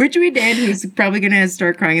 which we did. He's probably going to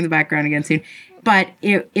start crying in the background again soon. But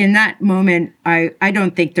in that moment, I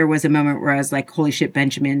don't think there was a moment where I was like, holy shit,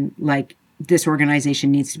 Benjamin, like this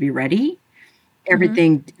organization needs to be ready.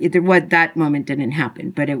 Everything, that moment didn't happen,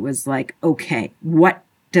 but it was like, okay, what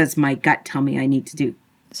does my gut tell me I need to do?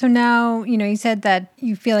 So now, you said that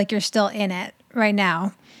you feel like you're still in it right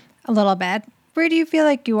now a little bit. Where do you feel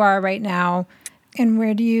like you are right now? And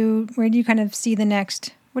where do you kind of see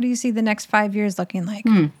what do you see the next 5 years looking like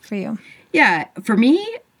for you? Yeah, for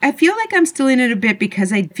me, I feel like I'm still in it a bit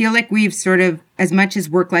because I feel like we've sort of, as much as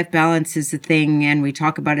work-life balance is a thing and we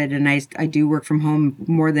talk about it, and I do work from home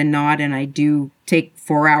more than not, and I do take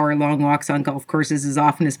 4-hour long walks on golf courses as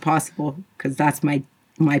often as possible because that's my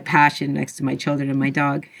passion next to my children and my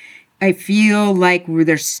dog. I feel like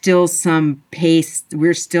there's still some pace.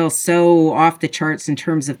 We're still so off the charts in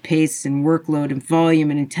terms of pace and workload and volume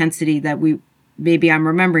and intensity that maybe I'm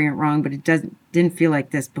remembering it wrong, but it didn't feel like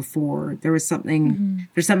this before. There was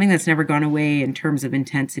there's something that's never gone away in terms of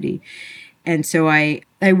intensity. And so I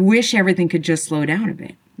wish everything could just slow down a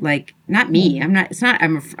bit. Like, not me. I'm not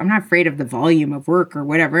afraid of the volume of work or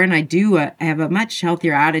whatever. And I have a much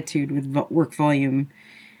healthier attitude with work volume.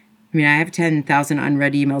 I mean, I have 10,000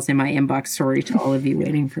 unread emails in my inbox. Sorry to all of you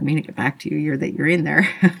waiting for me to get back to you. You're in there,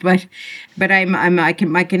 but I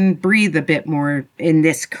can breathe a bit more in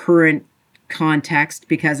this current context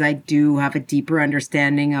because I do have a deeper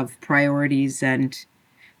understanding of priorities, and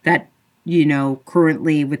that,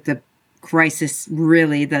 currently with the crisis,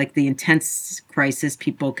 really like the intense crisis,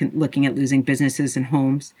 people looking at losing businesses and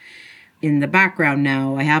homes in the background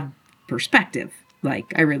now, I have perspective.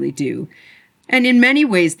 Like, I really do. And in many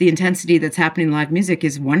ways, the intensity that's happening in live music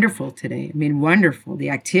is wonderful today. I mean, wonderful. The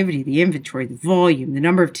activity, the inventory, the volume, the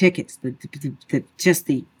number of tickets,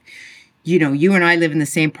 you and I live in the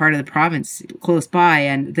same part of the province close by,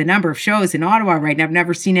 and the number of shows in Ottawa right now, I've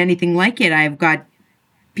never seen anything like it. I've got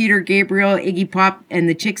Peter Gabriel, Iggy Pop, and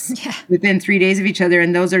the Chicks within 3 days of each other,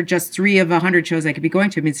 and those are just 3 of 100 shows I could be going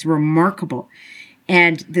to. I mean, it's remarkable.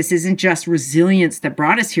 And this isn't just resilience that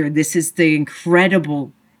brought us here. This is the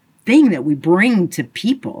incredible thing that we bring to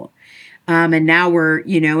people. And now we're,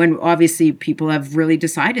 and obviously people have really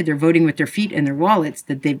decided, they're voting with their feet and their wallets,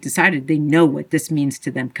 that they've decided they know what this means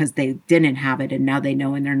to them because they didn't have it and now they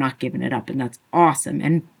know and they're not giving it up. And that's awesome.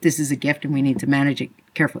 And this is a gift and we need to manage it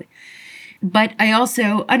carefully. But I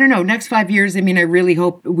don't know, next 5 years, I mean, I really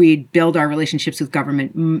hope we build our relationships with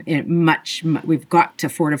government much. We've got to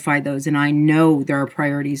fortify those. And I know there are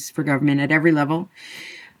priorities for government at every level.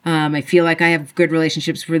 I feel like I have good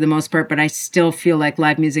relationships for the most part, but I still feel like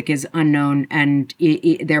live music is unknown and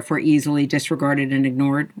therefore easily disregarded and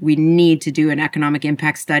ignored. We need to do an economic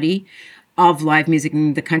impact study of live music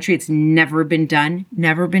in the country. It's never been done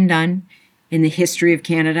in the history of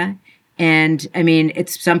Canada. And I mean,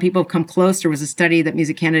 some people have come close. There was a study that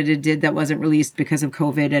Music Canada did that wasn't released because of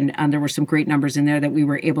COVID. And there were some great numbers in there that we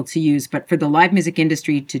were able to use. But for the live music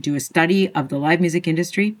industry to do a study of the live music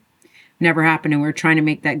industry, never happened, and we're trying to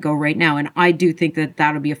make that go right now. And I do think that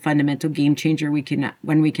that'll be a fundamental game changer.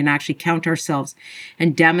 When we can actually count ourselves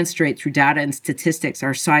and demonstrate through data and statistics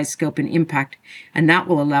our size, scope, and impact, and that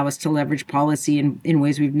will allow us to leverage policy in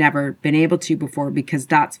ways we've never been able to before. Because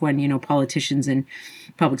that's when politicians and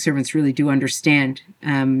public servants really do understand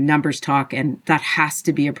numbers talk, and that has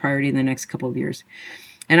to be a priority in the next couple of years.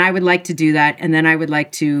 And I would like to do that. And then I would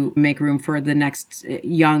like to make room for the next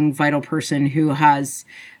young, vital person who has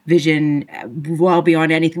vision well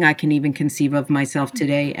beyond anything I can even conceive of myself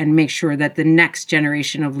today, and make sure that the next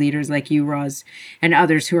generation of leaders like you, Roz, and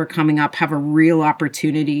others who are coming up have a real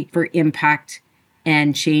opportunity for impact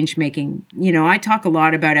and change making. I talk a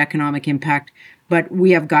lot about economic impact, but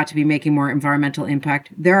we have got to be making more environmental impact.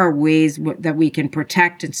 There are ways that we can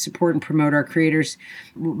protect and support and promote our creators.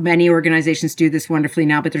 Many organizations do this wonderfully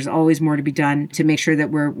now, but there's always more to be done to make sure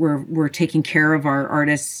that we're taking care of our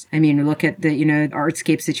artists. I mean, look at the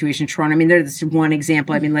artscape situation in Toronto. I mean, there's one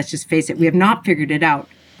example. I mean, let's just face it. We have not figured it out.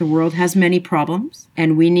 The world has many problems,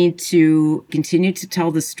 and we need to continue to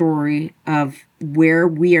tell the story of where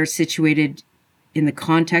we are situated in the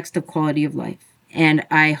context of quality of life. And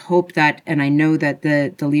I hope that, and I know that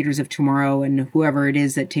the leaders of tomorrow and whoever it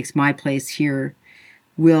is that takes my place here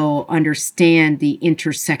will understand the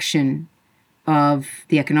intersection of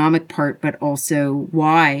the economic part, but also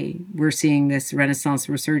why we're seeing this renaissance,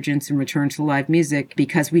 resurgence, and return to live music,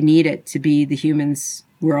 because we need it to be the humans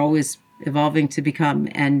we're always evolving to become.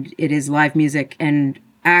 And it is live music and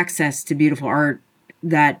access to beautiful art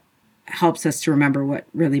that helps us to remember what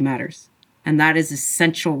really matters. And that is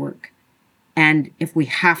essential work. And if we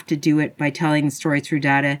have to do it by telling the story through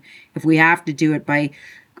data, if we have to do it by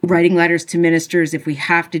writing letters to ministers, if we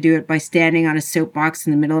have to do it by standing on a soapbox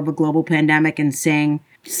in the middle of a global pandemic and saying,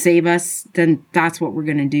 save us, then that's what we're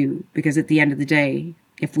going to do. Because at the end of the day,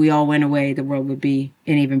 if we all went away, the world would be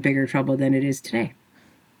in even bigger trouble than it is today.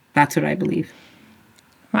 That's what I believe.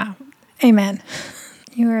 Wow. Amen.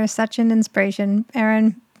 You are such an inspiration,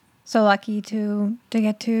 Erin. So lucky to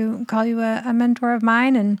get to call you a mentor of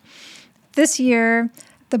mine. And this year,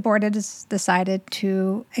 the board has decided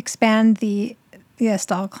to expand the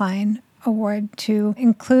Estelle Klein Award to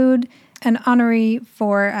include an honoree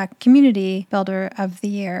for a Community Builder of the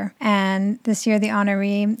Year. And this year, the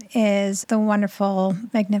honoree is the wonderful,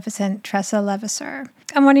 magnificent Tressa Levasseur.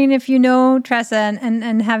 I'm wondering if you know Tressa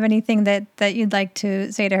and have anything that you'd like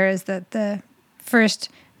to say to her as the first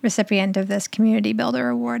recipient of this Community Builder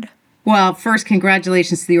Award. Well, first,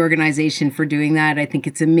 congratulations to the organization for doing that. I think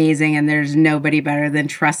it's amazing, and there's nobody better than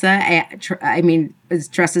Tressa. I mean,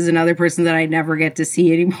 Tressa's another person that I never get to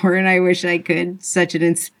see anymore, and I wish I could. Such an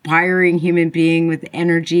inspiring human being with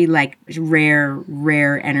energy, like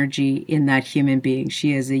rare energy in that human being.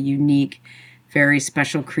 She is a unique, very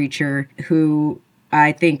special creature who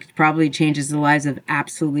I think probably changes the lives of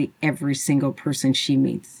absolutely every single person she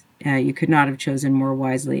meets. You could not have chosen more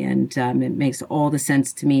wisely, and it makes all the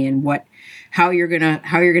sense to me. And how you're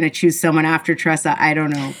gonna choose someone after Tressa, I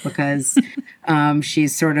don't know, because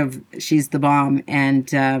she's the bomb,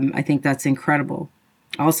 and I think that's incredible.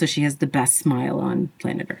 Also, she has the best smile on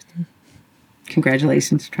planet Earth.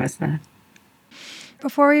 Congratulations, Tressa.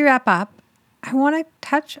 Before we wrap up, I want to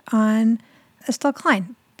touch on Estelle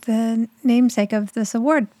Klein, the namesake of this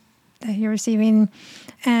award that you're receiving,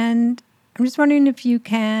 and I'm just wondering if you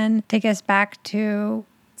can take us back to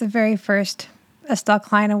the very first Estelle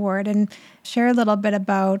Klein Award and share a little bit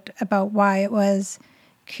about why it was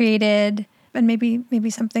created, and maybe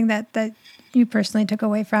something that you personally took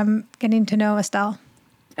away from getting to know Estelle.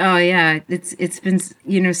 Oh yeah, it's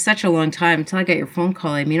been such a long time until I got your phone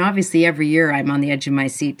call. I mean, obviously every year I'm on the edge of my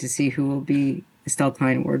seat to see who will be Estelle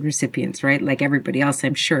Klein Award recipients, right? Like everybody else,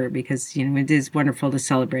 I'm sure, because it is wonderful to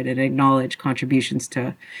celebrate and acknowledge contributions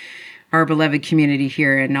to our beloved community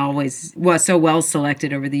here, and always was so well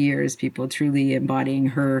selected over the years, people truly embodying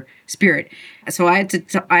her spirit. So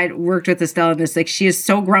I worked with Estelle, and this, like, she is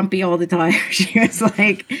so grumpy all the time. She was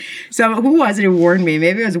like, so who was it who warned me?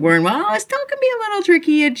 Maybe it was Warren. Well, Estelle can be a little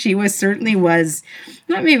tricky, and she certainly was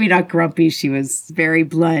not grumpy. She was very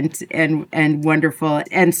blunt and wonderful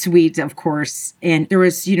and sweet, of course. And there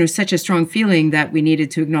was, such a strong feeling that we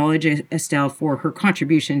needed to acknowledge Estelle for her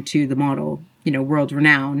contribution to the model, world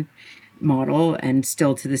renowned model, and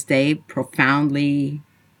still to this day profoundly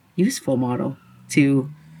useful model to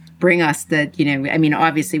bring us that,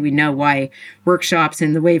 obviously we know why workshops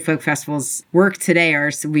and the way folk festivals work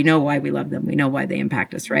today we know why we love them. We know why they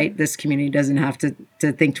impact us, right? This community doesn't have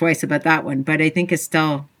to think twice about that one. But I think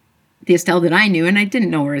Estelle, the Estelle that I knew, and I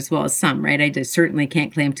didn't know her as well as some, right? I just certainly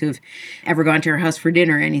can't claim to have ever gone to her house for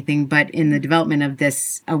dinner or anything, but in the development of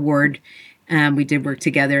this award, we did work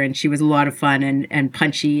together, and she was a lot of fun and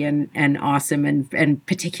punchy and awesome and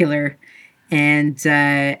particular. And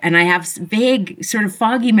I have vague, sort of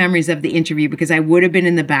foggy memories of the interview, because I would have been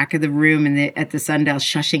in the back of the room at the Sundial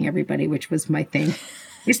shushing everybody, which was my thing. I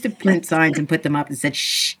used to print signs and put them up and said,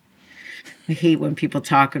 shh. I hate when people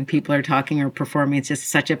talk, when people are talking or performing. It's just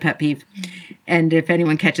such a pet peeve. And if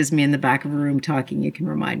anyone catches me in the back of a room talking, you can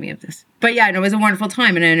remind me of this. But yeah, it was a wonderful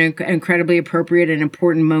time and an incredibly appropriate and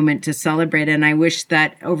important moment to celebrate. And I wish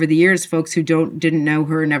that over the years, folks who didn't know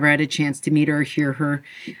her, never had a chance to meet her or hear her.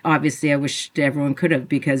 Obviously, I wish everyone could have,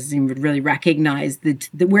 because you would really recognize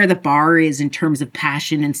where the bar is in terms of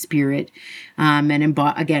passion and spirit, and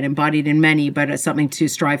embodied in many, but something to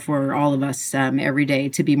strive for all of us every day,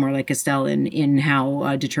 to be more like Estelle in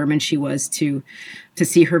how determined she was to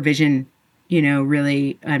see her vision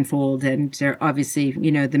really unfold. And obviously,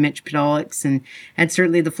 the Mitch Podolics and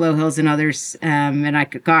certainly the Flo Hills and others. And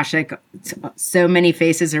so many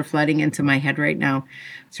faces are flooding into my head right now.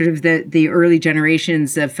 Sort of the early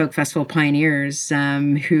generations of folk festival pioneers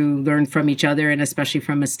who learned from each other, and especially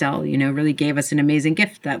from Estelle, really gave us an amazing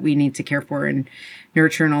gift that we need to care for and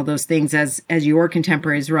nurture and all those things as your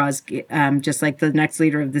contemporaries, Roz, just like the next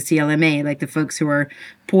leader of the CLMA, like the folks who are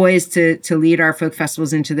poised to lead our folk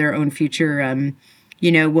festivals into their own future,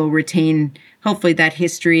 will retain hopefully that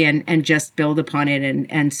history and just build upon it,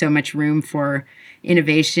 and so much room for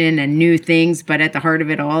innovation and new things. But at the heart of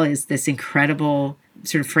it all is this incredible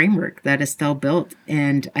sort of framework that Estelle built,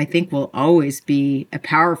 and I think will always be a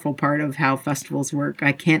powerful part of how festivals work.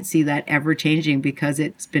 I can't see that ever changing, because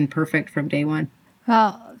it's been perfect from day one.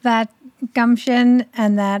 Well, that gumption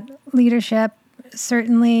and that leadership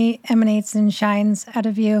certainly emanates and shines out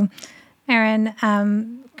of you. Erin,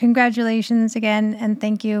 congratulations again, and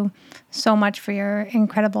thank you so much for your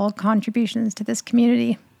incredible contributions to this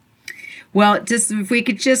community. Well, just if we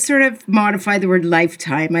could just sort of modify the word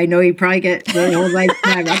lifetime. I know you probably get the whole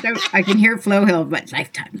lifetime. I can hear Flow Hill, but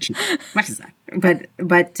lifetime. What is that? But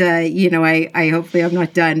I hopefully I'm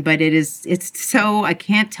not done. But it's so I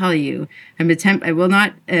can't tell you. I will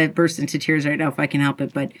not burst into tears right now if I can help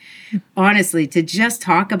it. But honestly, to just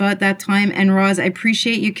talk about that time, and Roz, I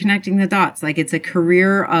appreciate you connecting the dots. Like, it's a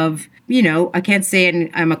career of, I can't say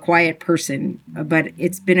I'm a quiet person, but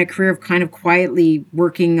it's been a career of kind of quietly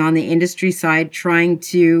working on the industry side, trying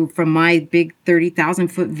to, from my big 30,000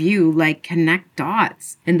 foot view, like, connect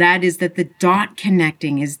dots. And that is that the dot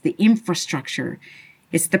connecting is the infrastructure.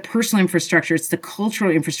 It's the personal infrastructure. It's the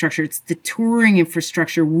cultural infrastructure. It's the touring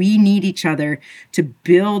infrastructure. We need each other to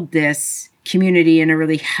build this community in a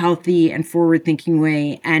really healthy and forward-thinking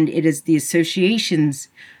way. And it is the associations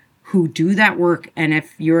who do that work. And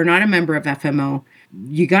if you're not a member of FMO,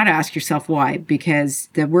 you got to ask yourself why, because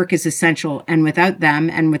the work is essential. And without them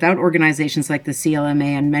and without organizations like the CLMA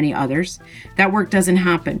and many others, that work doesn't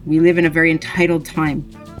happen. We live in a very entitled time.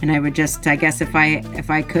 And I would just, I guess if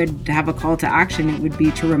I could have a call to action, it would be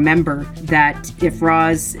to remember that if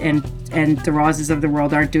Roz and the Rozes of the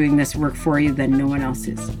world aren't doing this work for you, then no one else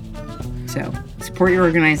is. So support your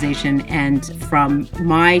organization. And from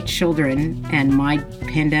my children and my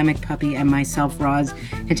pandemic puppy and myself, Roz,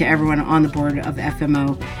 and to everyone on the board of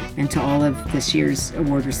FMO and to all of this year's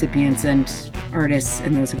award recipients and artists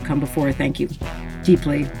and those who've come before, thank you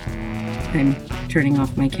deeply. I'm turning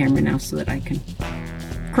off my camera now so that I can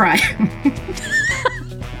cry.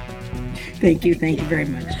 Thank you very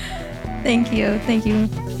much. Thank you.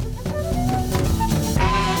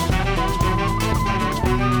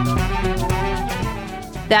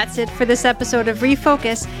 That's it for this episode of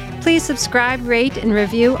Refocus. Please subscribe, rate, and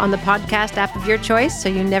review on the podcast app of your choice so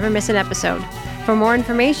you never miss an episode. For more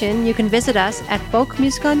information, you can visit us at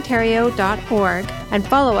folkmusicontario.org and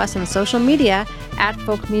follow us on social media at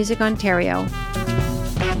Folk Music Ontario.